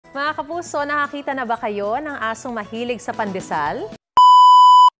Mga kapuso, nakakita na ba kayo ng asong mahilig sa pandesal?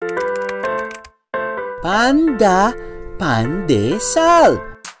 Panda Pandesal.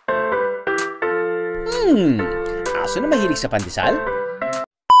 Aso na mahilig sa pandesal?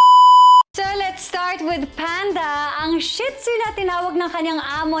 So let's start with Panda, ang Shih Tzu na tinawag ng kanyang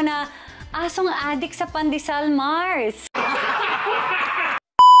amo na asong adik sa pandesal, Mars.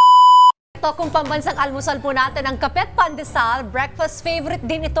 Ito kung pambansang almusal po natin ang Kape Pandesal, breakfast favorite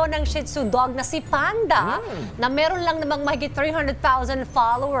din ito ng Shih Tzu dog na si Panda na meron lang namang mahigit 300,000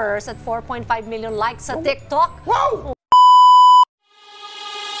 followers at 4.5 million likes sa TikTok. Wow!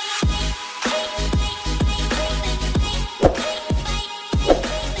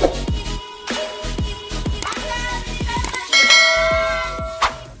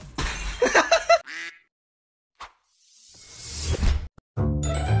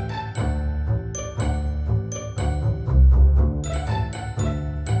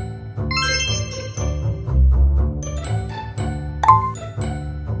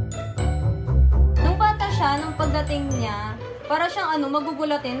 Nung pagdating niya, para siyang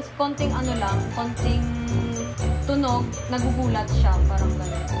magugulatin, konting konting tunog, nagugulat siya, parang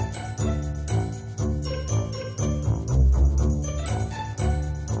gano'n.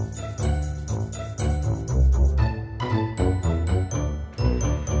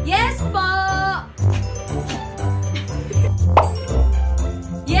 Yes po!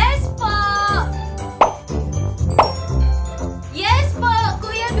 Yes po! Yes po,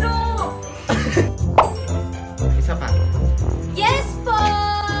 Kuya Drew! Isa pa. Yes po!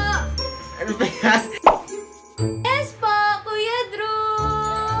 Ano ba yan? Yes po, Kuya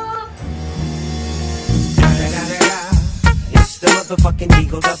Drew! It's the motherfucking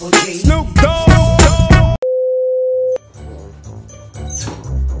Eagle Double G. Snoop Dogg!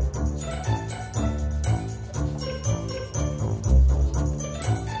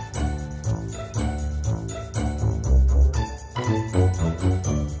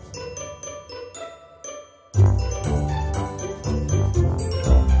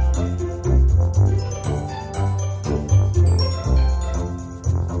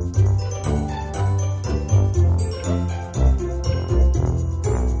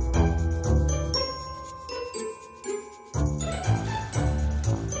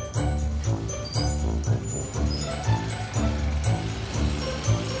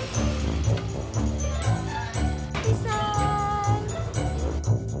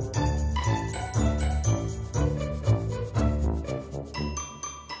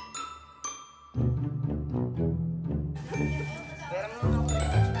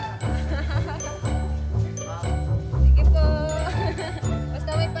 Sige po.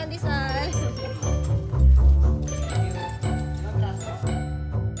 Basta may pandesal.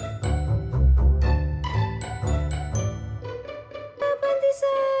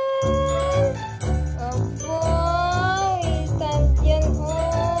 Pandesal! Opo! Instant yan,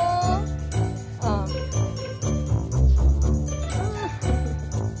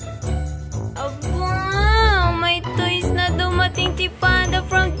 Aba! May toys na dumating si Panda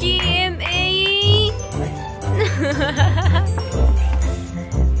from GMA!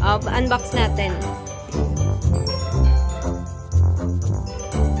 Unbox natin.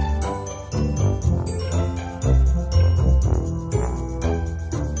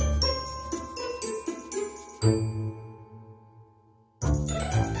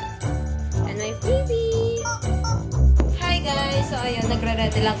 And my baby! Hi guys! So ayun,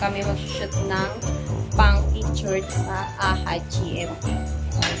 nagre-ready lang kami mag-shoot ng pang-featured sa AHA GMA.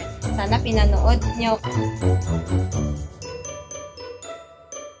 Sana pinanood nyo.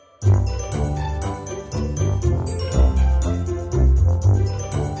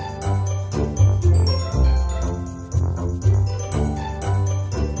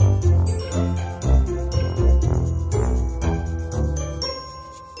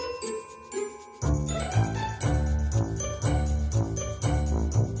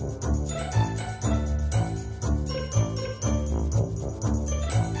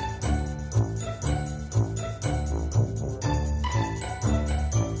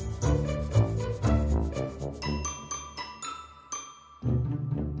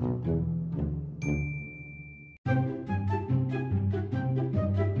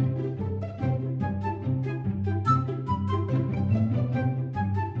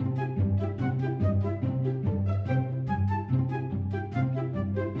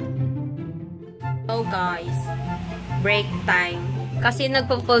 So guys, break time. Kasi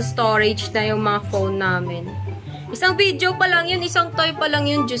nagpo-full storage na yung mga phone namin. Isang video pa lang yun, isang toy pa lang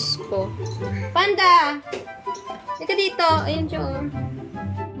yun, Diyos ko. Panda! Ika dito. Ayun siya.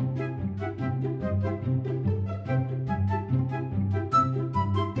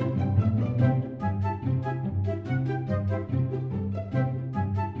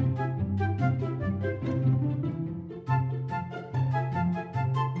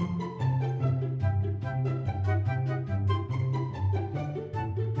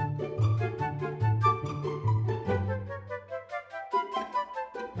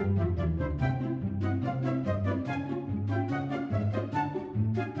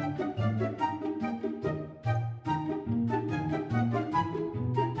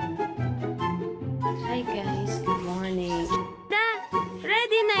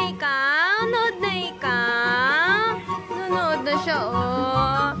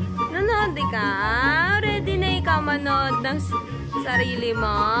 ng sarili mo.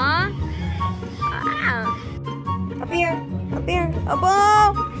 Ah. Appear! Appear! Abo!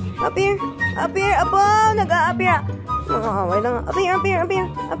 Appear! Appear! Abo! Nag-a-appear! Wait lang. Appear! Appear! Appear!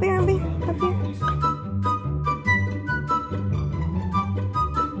 Appear! Appear! Appear!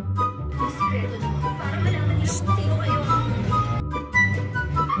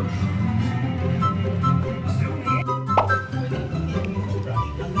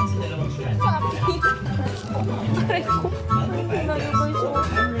 Aray ko.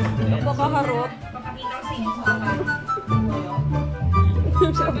 Napakaharot.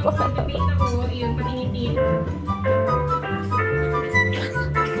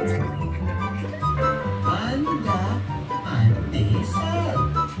 Panda Pandesal.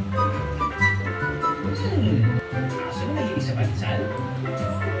 Aso na mahilig sa pandesal?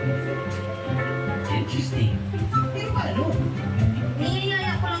 Interesting. Pero paano?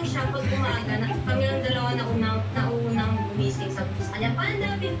 Niyayaya ko lang siya pag umaga na kami ang dalawa na unang gumising sa kanya.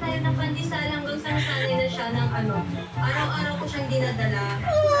 Panda, bin tayo na pandesal hanggang sa nasanay na siya ng ano. Araw-araw ko siyang dinadala.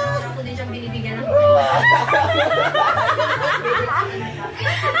 Araw-araw ko din siyang binibigyan ng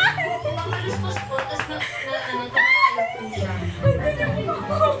makaluspos po, tapos tapos po siya.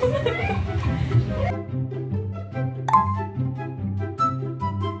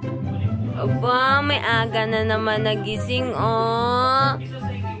 Aba, may aga na naman nagising, oh.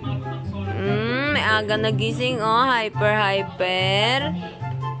 May aga nagising, oh. Hyper.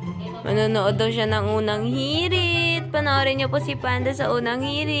 Manonood daw siya ng Unang Hirit. Panoorin niyo po si Panda sa Unang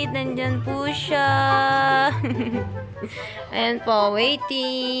Hirit. Nandyan po siya. Ayan po,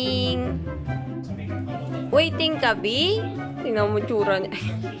 waiting. Waiting ka, B? Tingnan mo tsura niya.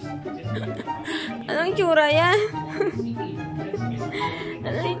 Anong tsura yan?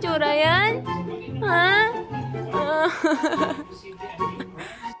 Anong tsura yan? Ha?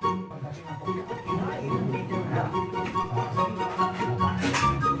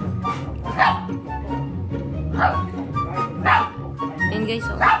 Ayan guys,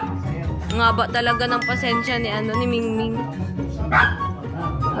 oh. Ang haba talaga ng pasensya ni Mingming.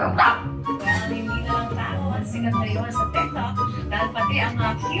 Hindi na lang tao ang sikat ngayon sa TikTok dahil pati ang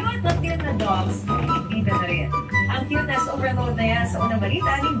mga cute na dogs nakikita na rin. Ang cuteness overload na yan sa unang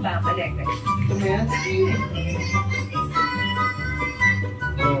balita ni babalik.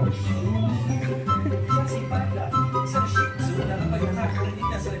 Si Panda, isang shih tzu na kapag nakakarinig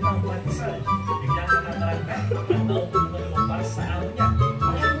na sa limang pandesal, bigla na nataragay ang naupo na lumabas sa amo niya.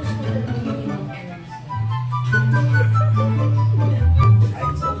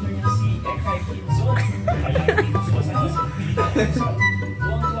 Kahit sa owner niya si Ekay Pinzon, kaya Pinzo sa Pilipinas.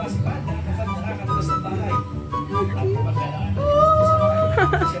 Tuwang-tuwa si Panda kapag nakakalabas ng bahay. At kapag galaan sa bahay,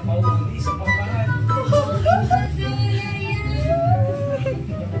 siya pa uli sa pambahan.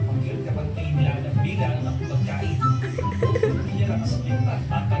 Kapag may nilalagbigan ng pagkain, hindi niya nakasalinta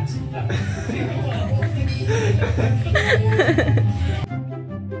at nagsimula.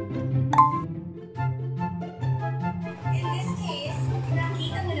 In this case,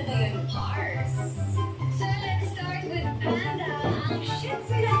 nakita mo na ba yun, Pars? So let's start with Panda. Ang shih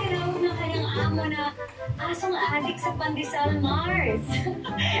tzu na tinawag ng kanyang amo na asong adik sa pandesal, Mars.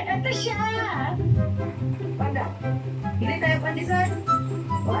 Ito siya! Panda, hindi tayo pandesal.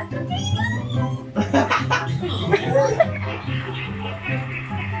 What?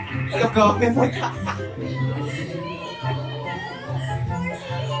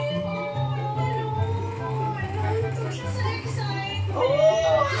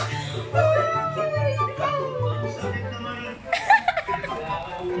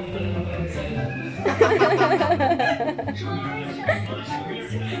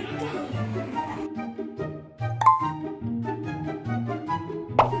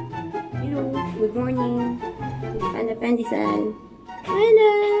 Hello, good morning. Panda Pandesal.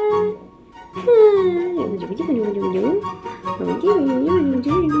 Panda!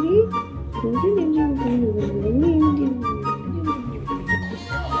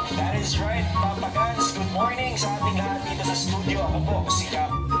 That is right, Papagans. Good morning sa ating lahat dito sa studio. Ako po, si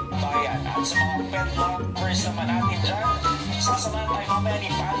KaPandesal. At sa mga pet lovers naman natin dyan, sasamahan tayo mamaya ni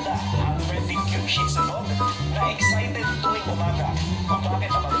Panda, ang trending cute shih tzu dog, na excited tuwing umaga. Kung bakit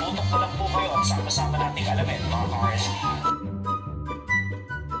maglutok na lang po kayo at sama-sama nating alamin, mga cars.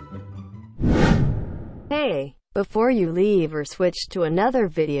 Hey, before you leave or switch to another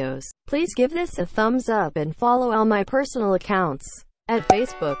videos, please give this a thumbs up and follow all my personal accounts. At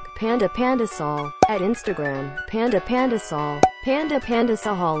Facebook, Panda Pandesal, at Instagram, Panda Pandesal, Panda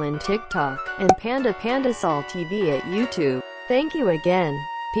Pandesal and TikTok, and Panda Pandesal TV at YouTube. Thank you again.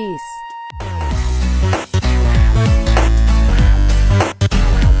 Peace.